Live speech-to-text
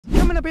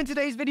up? In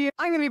today's video,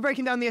 I'm going to be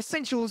breaking down the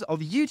essentials of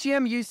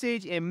UTM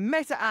usage in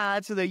meta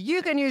ads so that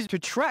you can use to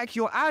track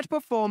your ad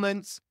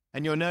performance,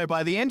 and you'll know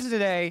by the end of the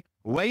day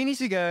where you need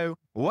to go,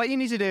 what you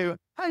need to do,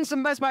 and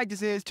some best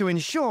practices to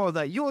ensure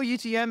that your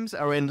UTMs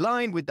are in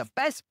line with the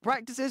best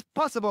practices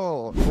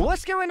possible.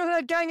 What's going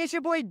on, gang? It's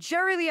your boy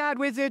Jerry the Ad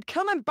Wizard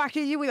coming back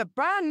at you with a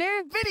brand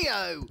new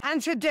video. And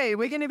today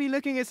we're going to be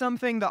looking at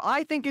something that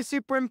I think is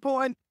super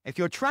important. If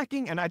you're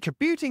tracking and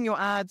attributing your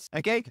ads,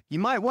 okay, you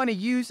might want to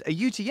use a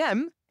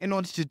UTM. In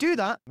order to do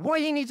that,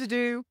 what you need to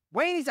do,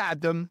 where you need to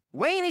add them,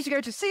 where you need to go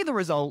to see the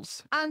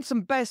results, and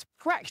some best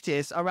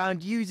practice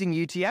around using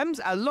UTMs,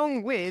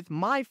 along with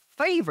my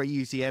favorite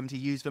UTM to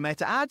use for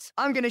meta ads.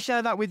 I'm going to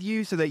share that with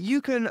you so that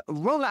you can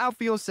roll it out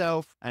for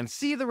yourself and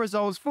see the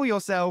results for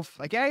yourself.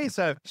 Okay,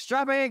 so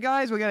strap in,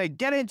 guys. We're going to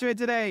get into it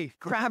today.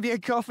 Grab your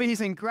coffees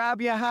and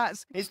grab your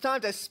hats. It's time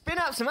to spin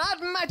up some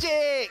ad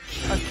magic.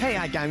 Okay,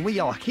 ad gang, we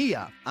are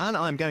here, and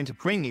I'm going to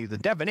bring you the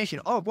definition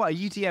of what a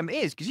UTM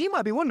is, because you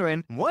might be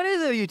wondering, what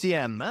is a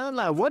UTM, man?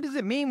 Like, what does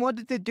it mean? What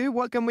does it do?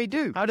 What can we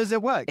do? How does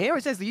it work? Here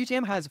it says the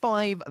UTM has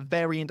 5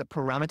 variant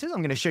parameters.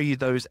 I'm going to show you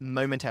those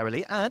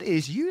momentarily, and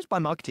is used by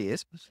marketeers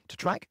to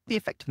track the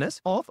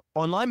effectiveness of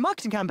online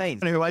marketing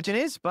campaigns. I don't know who Urchin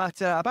is,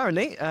 but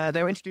apparently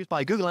they were introduced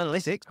by Google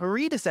Analytics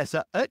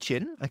predecessor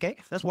Urchin. Okay,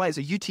 that's why it's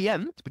a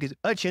UTM. It's because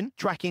Urchin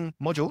tracking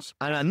modules,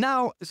 and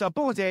now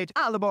supported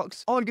out of the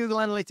box on Google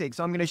Analytics.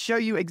 So I'm going to show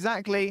you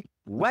exactly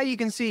where you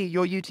can see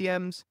your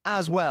UTMs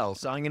as well.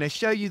 So I'm going to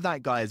show you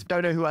that, guys.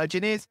 Don't know who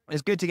Urchin is.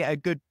 It's good to get a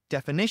good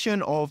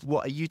definition of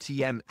what a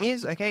UTM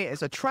is. Okay,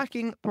 it's a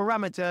tracking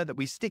parameter that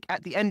we stick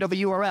at the end of a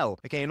URL,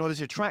 okay, in order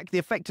to track the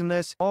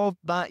effectiveness of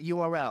that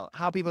URL,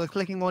 how people are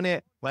clicking on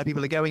it, where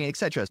people are going,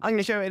 etc. I'm going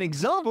to show an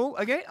example,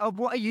 okay, of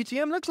what a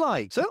UTM looks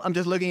like. So I'm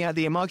just looking at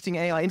the Marketing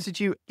AI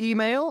Institute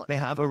email. They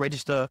have a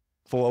register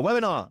for a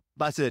webinar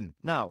button.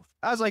 Now,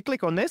 as I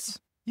click on this,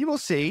 you will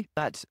see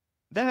that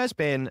there has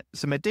been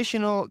some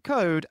additional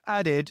code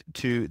added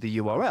to the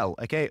URL,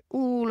 okay?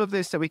 All of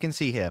this that we can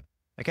see here,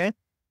 okay?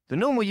 The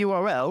normal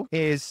URL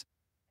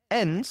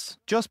ends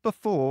just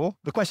before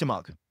the question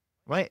mark,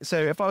 right? So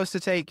if I was to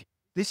take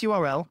this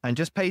URL and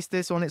just paste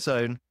this on its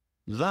own,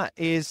 that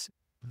is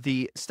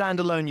the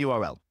standalone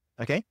URL,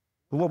 okay?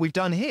 But what we've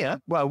done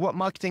here, well, what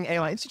Marketing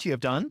AI Institute have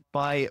done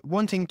by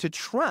wanting to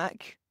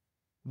track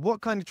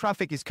what kind of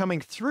traffic is coming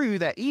through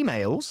their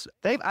emails,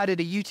 they've added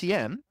a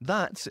UTM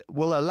that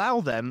will allow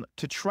them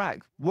to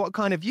track what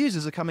kind of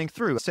users are coming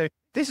through. So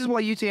this is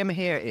what UTM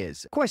here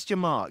is. Question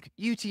mark,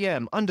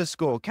 UTM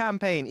underscore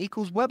campaign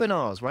equals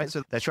webinars, right?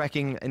 So they're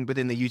tracking, and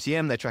within the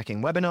UTM, they're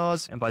tracking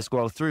webinars. And if I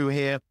scroll through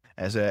here,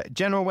 as a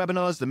general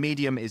webinars, the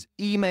medium is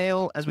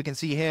email. As we can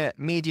see here,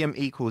 medium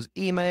equals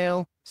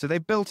email. So they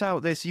built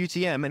out this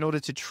UTM in order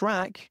to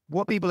track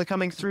what people are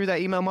coming through their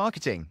email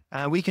marketing.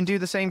 And we can do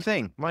the same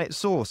thing, right?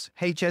 Source,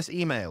 HS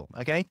email,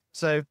 okay?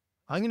 So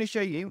I'm going to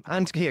show you,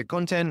 and here,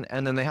 content,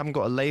 and then they haven't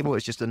got a label,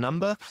 it's just a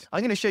number.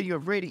 I'm going to show you a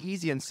really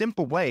easy and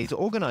simple way to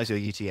organize your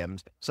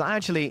UTMs. So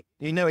actually,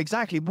 you know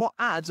exactly what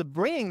ads are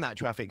bringing that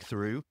traffic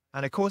through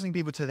and are causing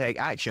people to take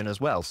action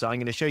as well. So I'm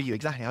going to show you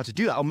exactly how to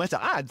do that on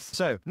meta ads.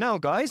 So now,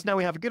 guys, now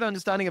we have a good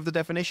understanding of the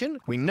definition.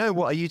 We know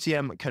what a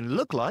UTM can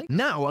look like.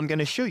 Now I'm going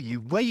to show you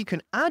where you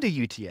can add a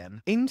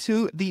UTM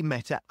into the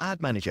meta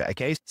ad manager,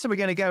 okay? So we're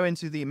going to go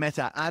into the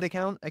meta ad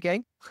account,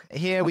 okay?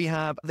 Here we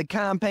have the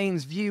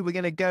campaigns view. We're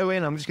going to go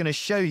in. I'm just going to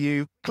show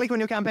you. Click on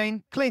your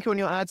campaign, click on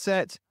your ad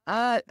set,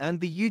 and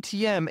the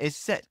UTM is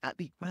set at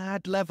the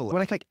ad level.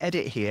 When I click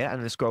edit here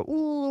and I scroll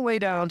all the way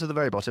down to the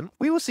very bottom,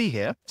 we will see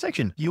here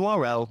section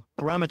URL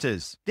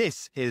parameters.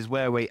 This is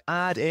where we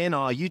add in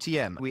our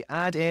UTM. We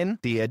add in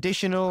the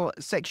additional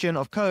section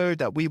of code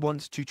that we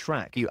want to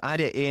track. You add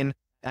it in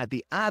at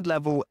the ad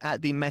level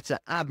at the meta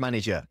ad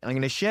manager. I'm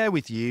going to share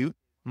with you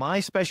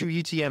my special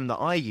UTM that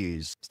I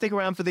use. Stick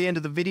around for the end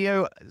of the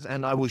video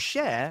and I will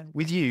share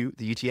with you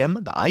the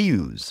UTM that I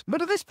use.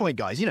 But at this point,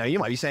 guys, you know, you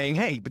might be saying,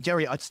 hey, but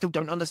Jerry, I still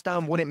don't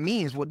understand what it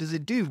means. What does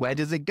it do? Where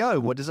does it go?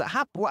 What does it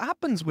happen? What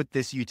happens with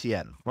this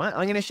UTM? Right?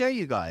 I'm going to show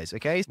you guys,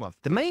 okay? Well,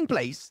 the main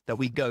place that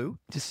we go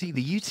to see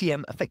the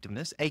UTM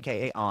effectiveness,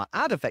 aka our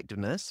ad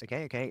effectiveness,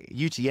 okay?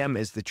 UTM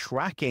is the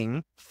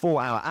tracking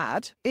for our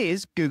ad,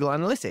 is Google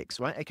Analytics,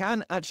 right?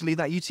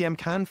 That UTM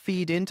can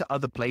feed into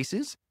other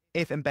places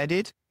if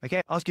embedded,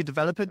 okay? Ask your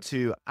developer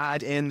to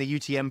add in the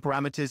UTM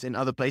parameters in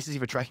other places if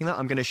you're tracking that.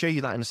 I'm going to show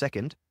you that in a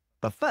second.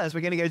 But first,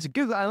 we're going to go to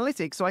Google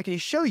Analytics so I can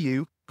show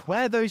you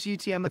where those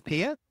UTM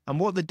appear and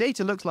what the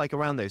data looks like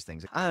around those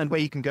things and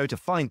where you can go to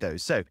find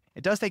those. So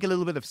it does take a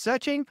little bit of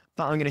searching,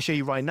 but I'm going to show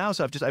you right now.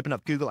 So I've just opened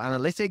up Google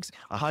Analytics.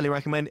 I highly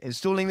recommend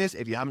installing this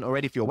if you haven't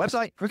already for your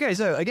website. Okay,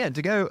 so again,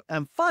 to go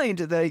and find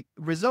the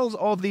results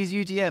of these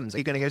UTMs,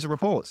 you're going to go to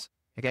reports.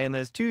 Okay, and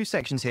there's 2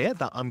 sections here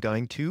that I'm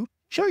going to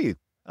show you.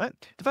 Right.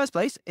 The first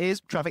place is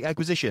traffic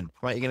acquisition,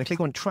 right? You're going to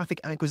click on traffic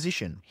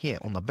acquisition here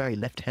on the very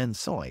left-hand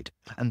side.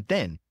 And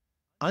then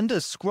under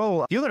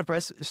scroll, you're going to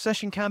press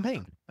session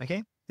campaign,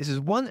 okay? This is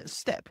one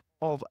step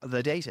of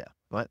the data,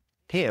 right?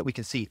 Here we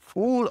can see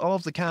all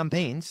of the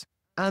campaigns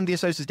and the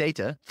associated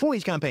data for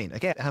each campaign.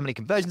 Okay, how many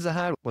conversions I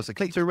had, what's the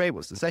click-through rate,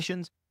 what's the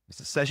sessions,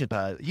 session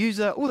per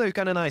user, all those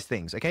kind of nice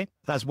things, okay?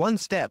 That's one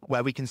step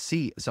where we can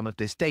see some of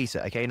this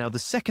data, okay? Now, the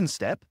second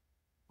step,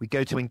 we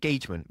go to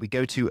engagement. We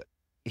go to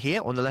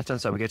here on the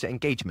left-hand side, we go to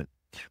engagement.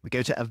 We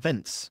go to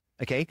events,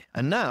 okay?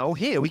 And now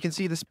here we can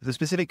see the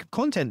specific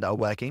content that are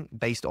working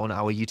based on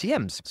our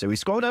UTMs. So we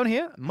scroll down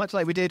here, much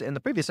like we did in the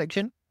previous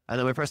section, and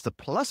then we press the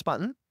plus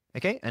button,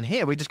 okay? And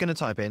here we're just going to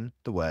type in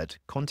the word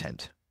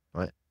content,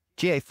 right?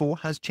 GA4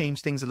 has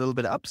changed things a little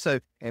bit up, so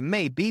it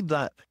may be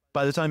that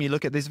by the time you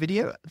look at this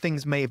video,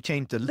 things may have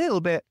changed a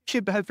little bit.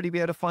 Should hopefully be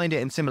able to find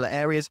it in similar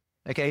areas.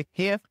 Okay,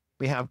 here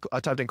we have I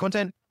typed in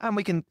content, and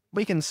we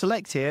can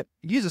select here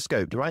user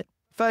scoped, right?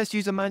 First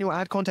user manual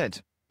add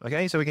content.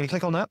 Okay, so we're going to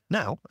click on that.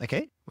 Now,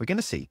 okay, we're going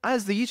to see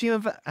as the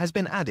UTM has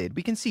been added,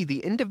 we can see the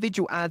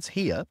individual ads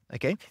here,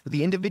 okay,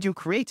 the individual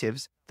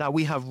creatives that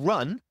we have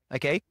run,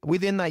 okay,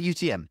 within that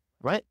UTM,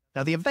 right?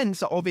 Now, the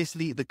events are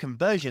obviously the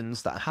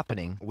conversions that are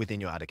happening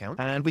within your ad account,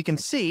 and we can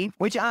see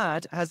which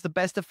ad has the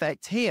best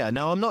effect here.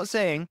 Now, I'm not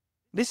saying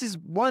this is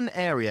one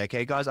area,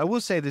 okay, guys? I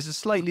will say this is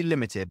slightly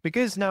limited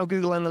because now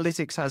Google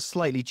Analytics has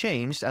slightly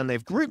changed and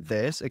they've grouped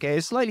this, okay?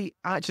 It's slightly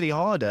actually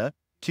harder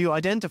to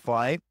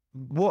identify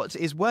what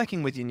is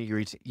working within your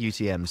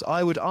UTMs.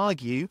 I would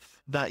argue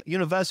that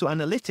Universal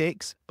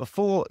Analytics,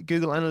 before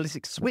Google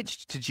Analytics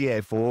switched to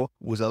GA4,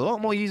 was a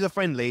lot more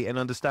user-friendly in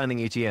understanding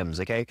UTMs,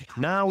 okay?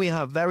 Now we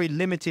have very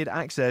limited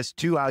access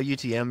to our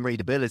UTM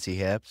readability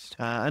here,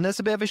 and that's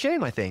a bit of a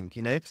shame, I think,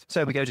 you know?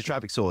 So we go to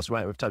traffic source,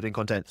 right? We've typed in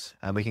content,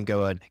 and we can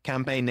go on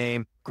campaign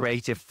name,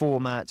 creative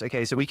format,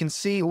 okay? So we can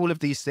see all of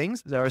these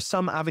things. There are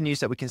some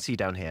avenues that we can see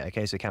down here,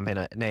 okay? So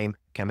campaign name,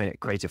 campaign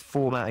creative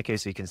format, okay?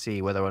 So you can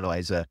see whether or not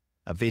it's a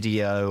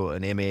video,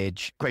 an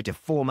image, creative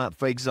format,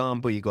 for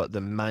example. You got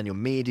the manual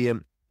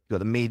medium, you got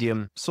the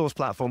medium source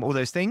platform, all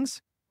those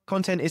things.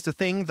 Content is the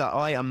thing that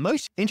I am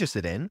most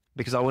interested in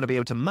because I want to be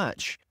able to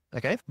match,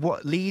 okay,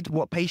 what lead,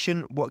 what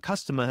patient, what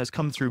customer has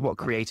come through what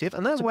creative.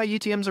 And that's why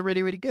UTMs are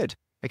really, really good,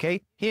 okay?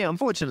 Here,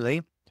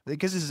 unfortunately,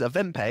 because this is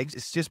event pegs,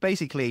 it's just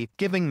basically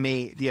giving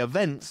me the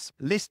events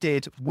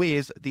listed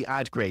with the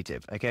ad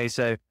creative, okay?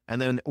 So,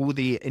 and then all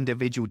the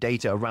individual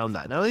data around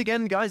that. Now,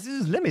 again, guys,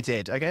 this is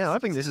limited, okay? I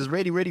think this is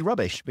really, really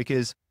rubbish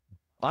because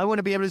I want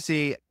to be able to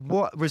see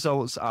what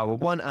results our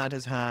one ad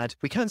has had.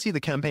 We can't see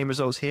the campaign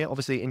results here,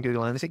 obviously in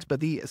Google Analytics,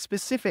 but the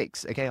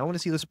specifics, okay? I want to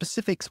see the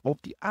specifics of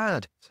the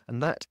ad,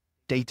 and that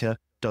data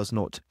does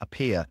not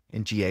appear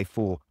in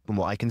GA4 from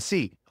what I can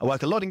see. I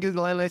work a lot in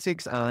Google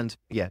Analytics, and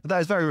yeah, that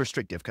is very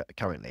restrictive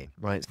currently,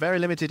 right? It's very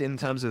limited in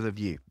terms of the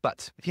view.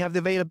 But if you have the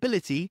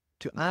availability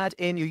to add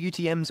in your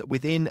UTMs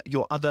within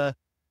your other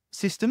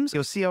systems,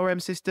 your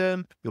CRM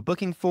system, your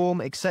booking form,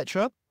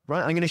 etc.,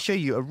 right? I'm going to show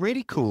you a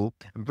really cool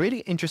and really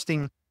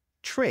interesting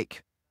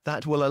trick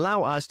that will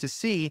allow us to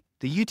see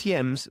the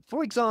UTMs,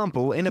 for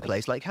example, in a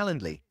place like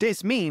Calendly.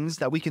 This means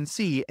that we can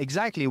see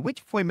exactly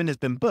which appointment has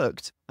been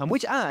booked and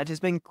which ad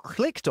has been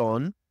clicked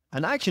on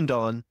and actioned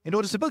on in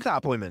order to book that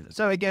appointment.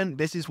 So again,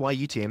 this is why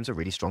UTMs are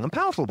really strong and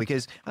powerful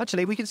because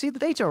actually we can see the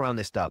data around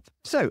this stuff.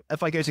 So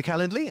if I go to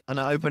Calendly and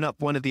I open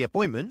up one of the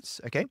appointments,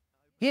 okay,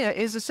 here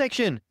is a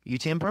section,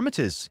 UTM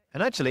parameters.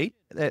 And actually,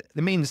 it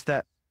means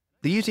that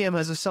the UTM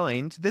has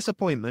assigned this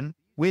appointment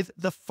with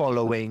the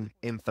following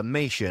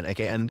information,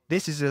 okay? And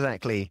this is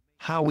exactly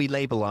how we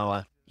label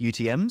our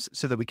UTMs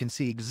so that we can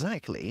see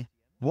exactly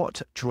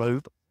what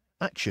drove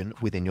action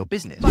within your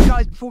business. But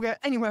guys, before we go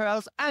anywhere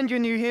else and you're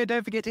new here,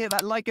 don't forget to hit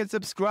that like and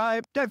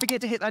subscribe. Don't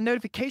forget to hit that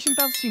notification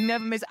bell so you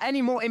never miss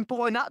any more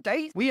important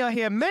updates. We are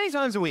here many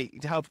times a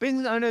week to help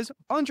business owners,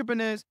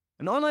 entrepreneurs,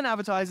 and online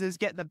advertisers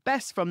get the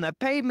best from their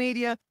paid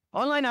media,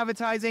 online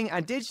advertising,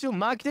 and digital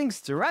marketing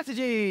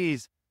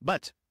strategies.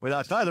 But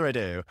without further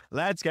ado,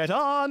 let's get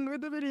on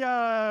with the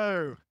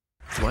video.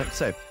 Right,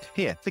 so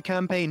here, the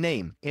campaign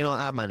name in our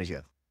ad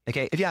manager.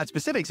 Okay, if you add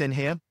specifics in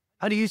here,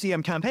 under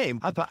UTM campaign,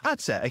 I put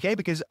ad set, okay,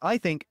 because I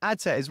think ad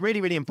set is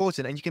really, really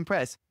important, and you can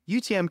press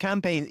UTM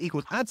campaign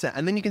equals ad set,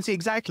 and then you can see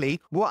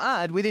exactly what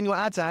ad within your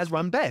ad set has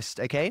run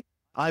best, okay?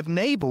 I've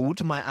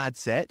enabled my ad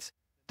set,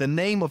 the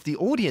name of the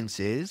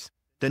audiences,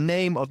 the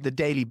name of the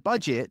daily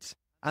budget,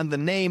 and the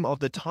name of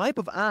the type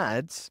of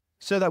ads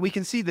so that we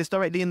can see this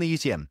directly in the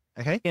UTM,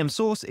 okay? UTM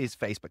source is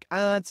Facebook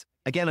ads.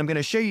 Again, I'm going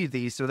to show you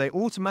these so they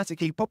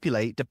automatically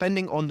populate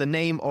depending on the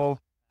name of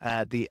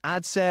the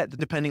ad set,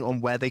 depending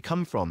on where they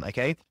come from,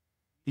 okay?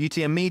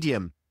 UTM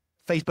medium,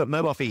 Facebook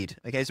mobile feed,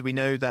 okay? So we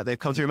know that they've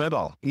come through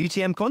mobile.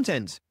 UTM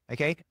content,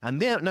 okay?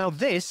 And there, now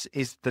this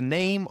is the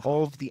name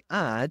of the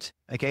ad,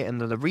 okay? And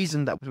the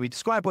reason that we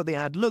describe what the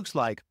ad looks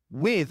like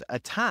with a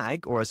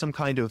tag or some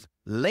kind of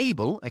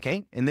label,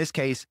 okay? In this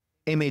case,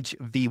 image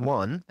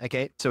V1,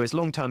 okay? So it's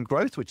long-term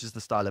growth, which is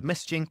the style of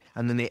messaging,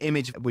 and then the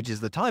image, which is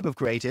the type of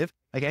creative,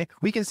 okay?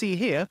 We can see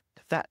here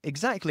that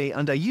exactly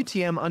under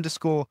UTM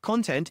underscore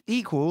content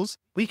equals,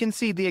 we can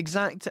see the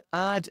exact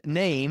ad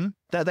name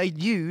that they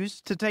use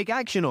to take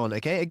action on,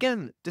 okay?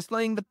 Again,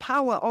 displaying the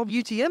power of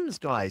UTMs,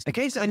 guys,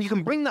 okay? So, and you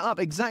can bring that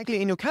up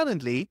exactly in your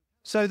Calendly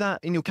so that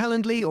in your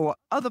Calendly or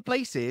other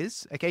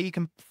places, okay, you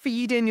can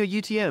feed in your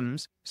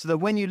UTMs so that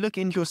when you look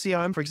into your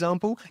CRM, for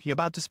example, you're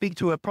about to speak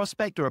to a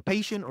prospect or a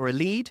patient or a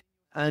lead,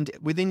 and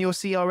within your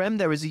CRM,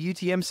 there is a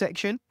UTM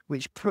section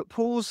which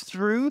pulls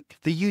through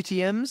the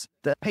UTMs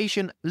that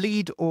patient,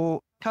 lead, or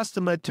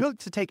customer took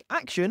to take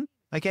action,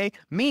 okay,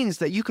 means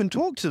that you can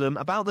talk to them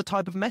about the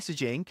type of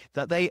messaging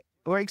that they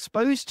were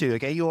exposed to,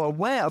 okay? You're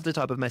aware of the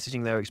type of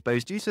messaging they're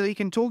exposed to, so that you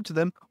can talk to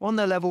them on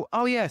their level.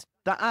 Oh, yes,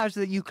 that ad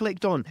that you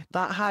clicked on,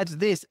 that had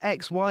this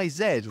X, Y,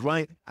 Z,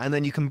 right? And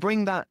then you can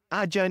bring that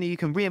ad journey, you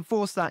can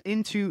reinforce that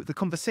into the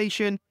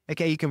conversation,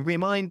 okay? You can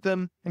remind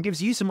them and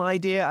gives you some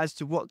idea as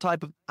to what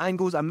type of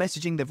angles and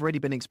messaging they've already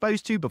been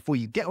exposed to before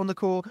you get on the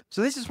call.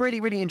 So this is really,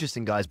 really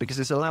interesting, guys, because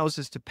this allows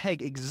us to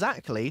peg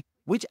exactly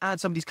which ad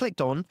somebody's clicked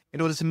on in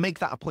order to make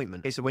that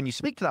appointment. Okay, so when you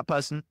speak to that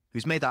person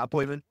who's made that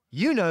appointment,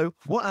 you know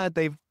what ad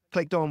they've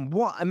clicked on,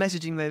 what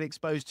messaging they've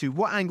exposed to,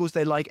 what angles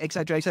they like,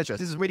 etc., etc.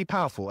 This is really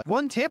powerful.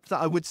 One tip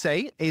that I would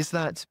say is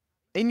that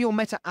in your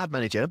Meta Ad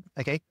Manager,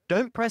 okay,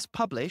 don't press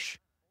publish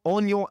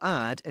on your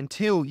ad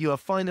until you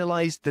have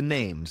finalized the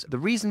names. The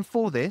reason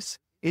for this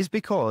is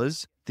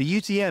because the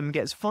UTM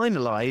gets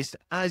finalized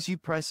as you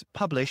press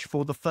publish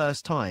for the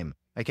first time.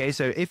 Okay,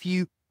 so if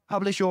you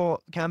publish your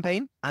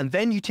campaign and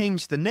then you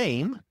change the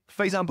name,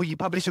 for example, you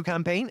publish your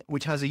campaign,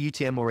 which has a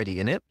UTM already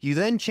in it, you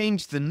then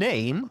change the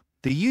name,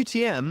 the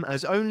UTM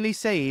has only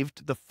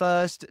saved the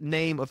first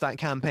name of that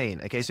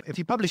campaign. Okay, so if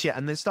you publish it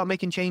and then start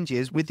making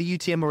changes with the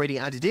UTM already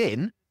added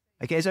in,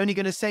 okay, it's only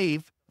going to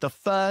save the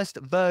first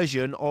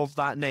version of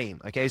that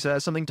name. Okay, so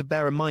that's something to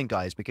bear in mind,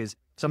 guys, because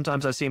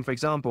sometimes I've seen, for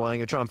example, I'm going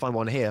to try and find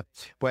one here,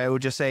 where it will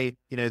just say,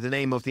 you know, the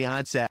name of the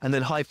ad set and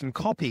then hyphen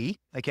copy,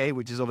 okay,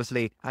 which is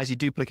obviously as you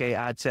duplicate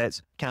ad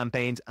sets,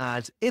 campaigns,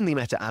 ads in the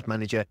Meta Ad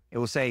Manager, it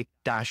will say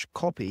dash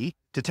copy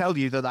to tell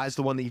you that that's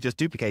the one that you just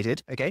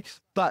duplicated, okay?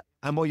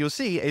 And what you'll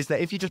see is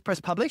that if you just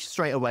press publish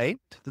straight away,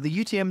 that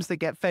the UTMs that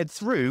get fed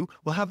through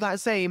will have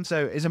that same.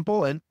 So it's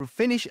important to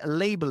finish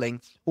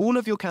labeling all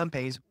of your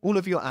campaigns, all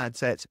of your ad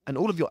sets, and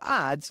all of your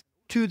ads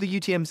to the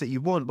UTMs that you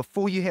want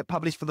before you hit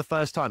publish for the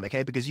first time,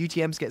 okay? Because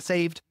UTMs get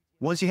saved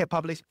once you hit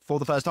publish for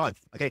the first time,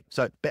 okay?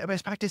 So bit of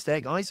best practice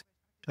there, guys.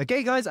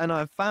 Okay, guys, and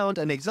I've found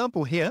an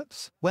example here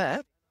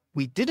where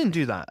we didn't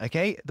do that,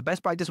 okay? The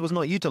best practice was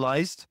not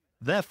utilized.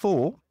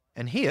 Therefore,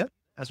 and here,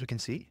 as we can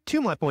see,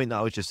 to my point that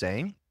I was just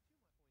saying,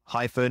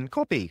 hyphen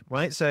copy,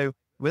 right? So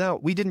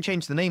we didn't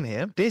change the name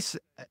here. This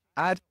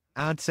ad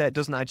set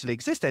doesn't actually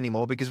exist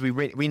anymore because we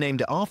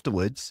renamed it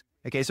afterwards.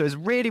 Okay, so it's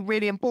really,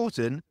 really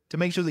important to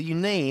make sure that you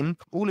name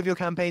all of your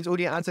campaigns,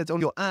 all your ad sets, all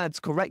your ads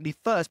correctly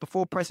first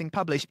before pressing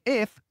publish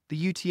if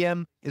the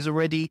UTM is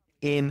already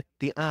in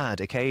the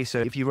ad, okay? So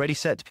if you already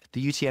set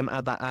the UTM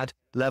at that ad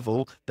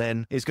level,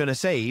 then it's going to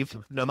save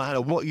no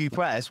matter what you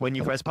press when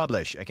you press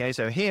publish, okay?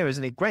 So here is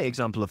a great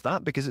example of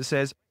that because it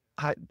says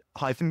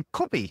hyphen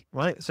copy,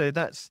 right? So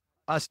that's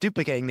us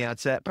duplicating the ad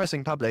set,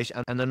 pressing publish,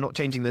 and then not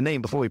changing the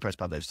name before we press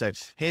publish. So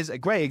here's a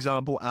great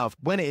example of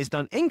when it is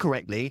done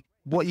incorrectly,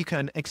 what you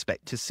can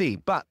expect to see.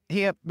 But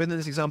here, within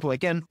this example,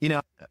 again, you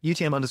know,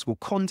 UTM underscore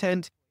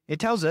content, it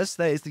tells us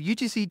that it's the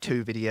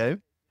UGC2 video,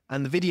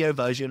 and the video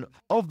version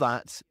of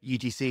that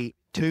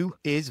UGC2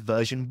 is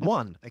version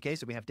 1. Okay,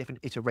 so we have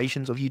different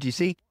iterations of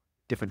UGC,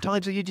 different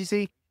types of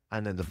UGC,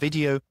 and then the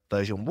video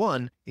version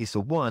 1 is the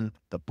one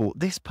that brought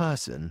this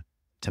person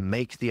to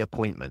make the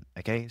appointment.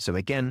 Okay, so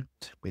again,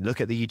 we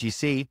look at the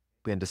UGC,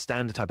 we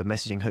understand the type of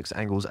messaging hooks,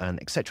 angles,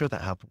 and etc.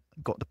 that have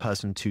got the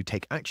person to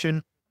take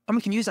action. And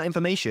we can use that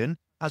information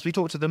as we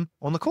talk to them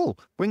on the call.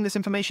 Bring this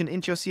information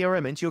into your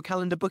CRM, into your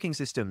calendar booking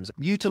systems.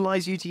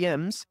 Utilize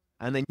UTMs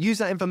and then use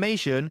that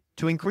information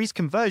to increase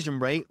conversion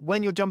rate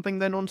when you're jumping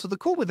then onto the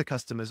call with the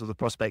customers or the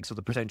prospects or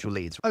the potential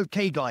leads.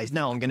 Okay, guys,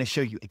 now I'm going to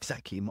show you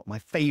exactly what my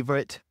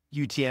favorite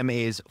UTM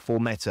is for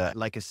Meta.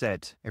 Like I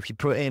said, if you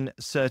put in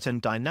certain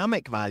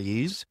dynamic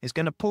values, it's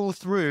going to pull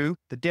through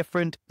the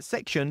different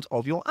sections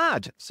of your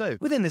ad. So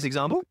within this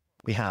example,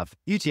 we have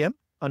UTM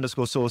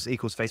underscore source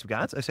equals Facebook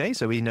ads. Okay,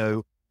 so we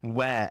know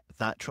where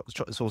that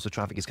source of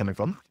traffic is coming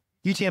from.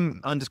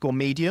 UTM underscore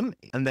medium,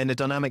 and then a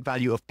dynamic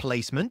value of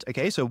placement.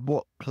 Okay, so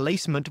what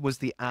placement was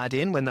the ad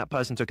in when that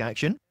person took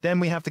action? Then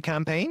we have the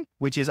campaign,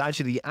 which is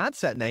actually the ad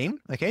set name.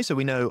 Okay, so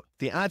we know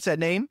the ad set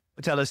name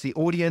will tell us the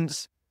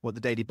audience, what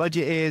the daily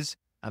budget is,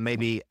 and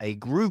maybe a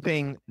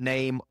grouping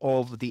name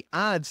of the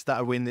ads that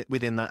are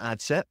within that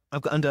ad set.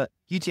 I've got under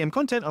UTM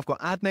content, I've got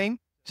ad name.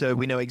 So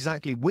we know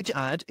exactly which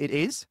ad it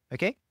is,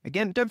 okay?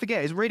 Again, don't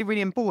forget, it's really,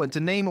 really important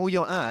to name all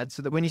your ads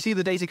so that when you see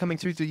the data coming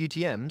through the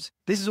UTMs,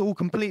 this is all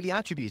completely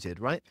attributed,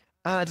 right?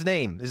 Ad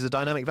name, this is a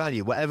dynamic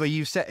value. Whatever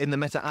you set in the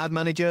Meta Ad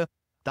Manager,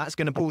 that's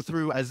going to pull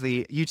through as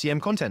the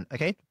UTM content,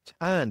 okay?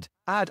 And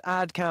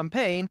ad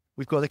campaign,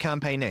 we've got the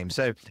campaign name.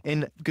 So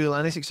in Google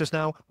Analytics just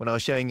now, when I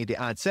was showing you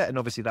the ad set, and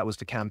obviously that was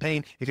the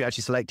campaign, if you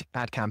actually select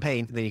ad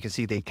campaign, then you can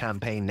see the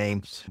campaign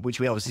name,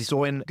 which we obviously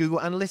saw in Google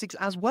Analytics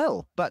as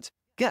well. But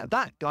get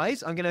that,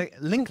 guys. I'm going to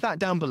link that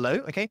down below,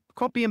 okay?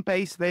 Copy and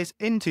paste this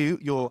into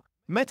your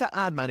Meta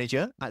Ad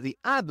Manager at the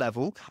ad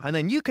level, and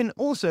then you can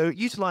also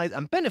utilize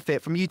and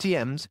benefit from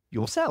UTMs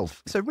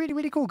yourself. So really,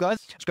 really cool, guys.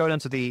 Just go down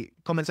to the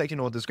comment section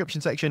or description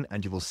section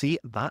and you will see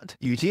that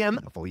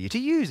UTM for you to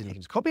use, and you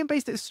can just copy and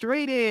paste it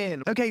straight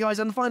in. Okay, guys,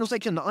 and the final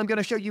section that I'm going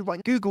to show you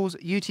right, Google's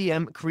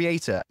UTM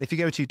Creator. If you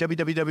go to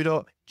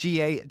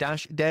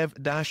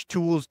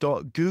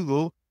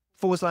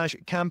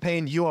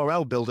www.ga-dev-tools.google/campaign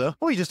URL builder,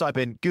 or you just type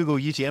in Google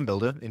UTM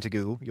builder into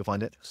Google, you'll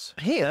find it.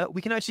 Here,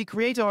 we can actually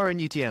create our own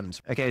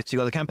UTMs. Okay, so you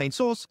got the campaign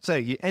source. So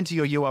you enter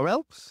your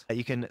URL.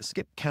 You can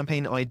skip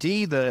campaign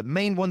ID. The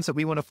main ones that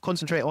we want to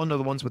concentrate on are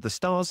the ones with the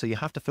stars, so you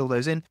have to fill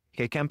those in.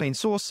 Okay, campaign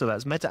source, so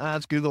that's Meta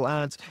Ads, Google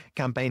Ads.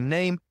 Campaign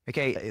name.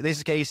 Okay, in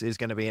this case is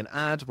going to be an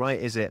ad, right?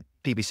 Is it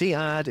PPC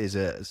ad? Is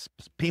it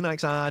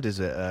PMAX ad? Is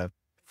it a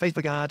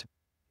Facebook ad?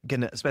 You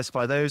can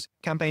specify those.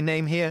 Campaign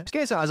name here.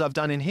 Okay, so as I've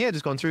done in here,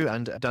 just gone through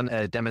and done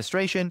a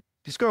demonstration.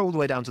 If you scroll all the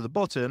way down to the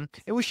bottom,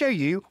 it will show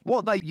you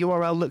what that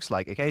URL looks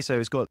like. Okay, so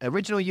it's got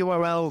original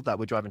URL that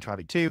we're driving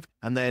traffic to,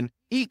 and then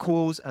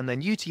equals, and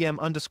then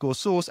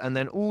UTM_source, and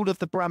then all of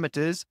the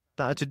parameters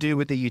that are to do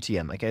with the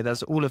UTM. Okay,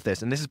 that's all of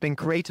this. And this has been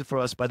created for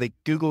us by the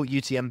Google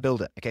UTM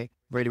Builder. Okay,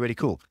 really, really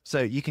cool.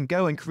 So you can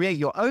go and create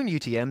your own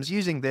UTMs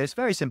using this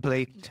very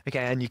simply.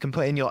 Okay, and you can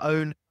put in your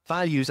own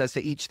values as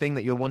to each thing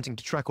that you're wanting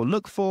to track or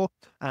look for.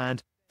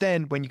 And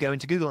then when you go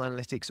into Google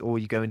Analytics or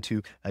you go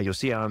into your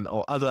CRM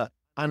or other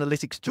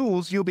analytics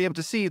tools, you'll be able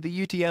to see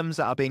the UTMs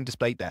that are being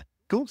displayed there.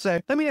 Cool.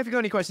 So let me know if you've got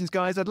any questions,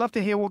 guys. I'd love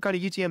to hear what kind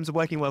of UTMs are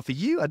working well for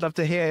you. I'd love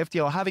to hear if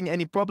you're having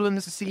any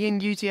problems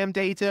seeing UTM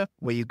data,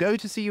 where you go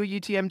to see your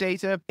UTM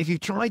data. If you've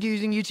tried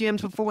using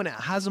UTMs before and it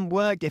hasn't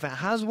worked, if it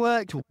has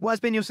worked, what has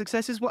been your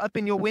successes? What have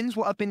been your wins?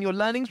 What have been your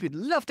learnings? We'd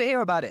love to hear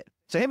about it.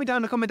 So hit me down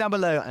in the comment down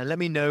below and let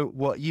me know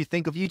what you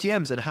think of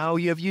UTMs and how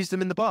you have used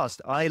them in the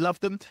past. I love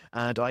them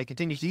and I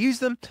continue to use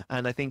them.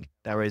 And I think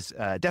there is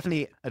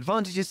definitely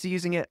advantages to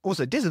using it,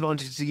 also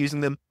disadvantages to using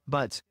them.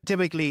 But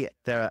typically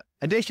there are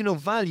additional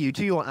value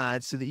to your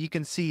ads so that you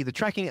can see the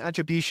tracking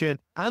attribution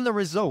and the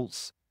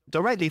results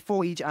directly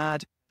for each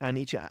ad and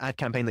each ad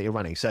campaign that you're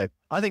running. So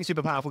I think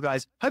super powerful,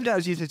 guys. Hope that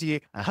was useful to you.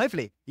 And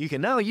hopefully you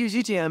can now use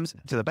UTMs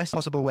to the best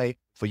possible way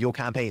for your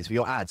campaigns, for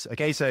your ads.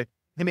 Okay, so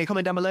leave me a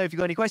comment down below if you've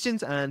got any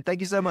questions, and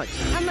thank you so much.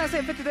 And that's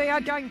it for today,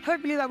 ad gang.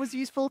 Hopefully that was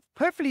useful.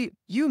 Hopefully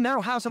you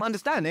now have some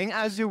understanding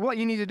as to what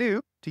you need to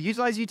do to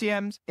utilize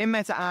UTMs in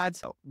Meta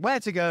Ads, where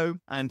to go,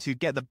 and to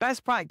get the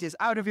best practice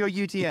out of your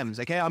UTMs,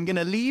 okay? I'm going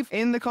to leave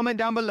in the comment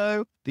down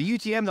below the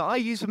UTM that I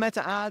use for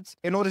Meta Ads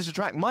in order to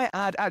track my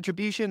ad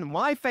attribution,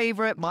 my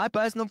favorite, my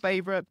personal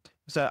favorite.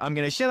 So I'm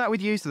going to share that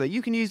with you so that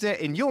you can use it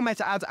in your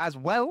Meta Ads as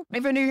well.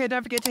 If you're new here,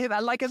 don't forget to hit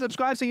that like and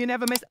subscribe so you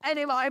never miss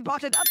any of my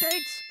important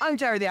updates. I'm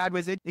Jerry the Ad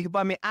Wizard. You can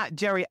find me at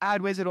Jerry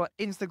Ad Wizard on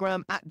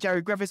Instagram, at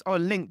Jerry Griffiths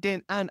on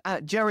LinkedIn, and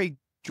at Jerry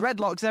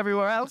Dreadlocks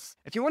everywhere else.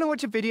 If you want to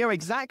watch a video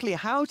exactly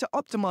how to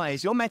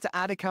optimize your Meta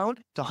Ad account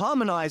to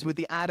harmonize with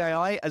the Ad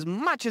AI as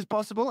much as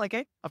possible,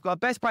 okay, I've got a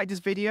best practice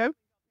video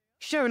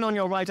shown on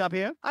your right up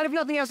here. And if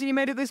nothing else and you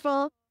made it this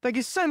far, thank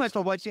you so much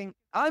for watching.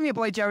 I'm your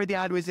boy Jerry the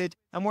Ad Wizard,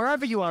 and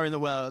wherever you are in the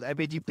world, I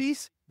bid you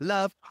peace,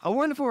 love, a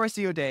wonderful rest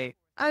of your day,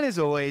 and as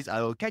always,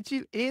 I will catch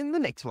you in the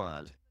next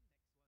one.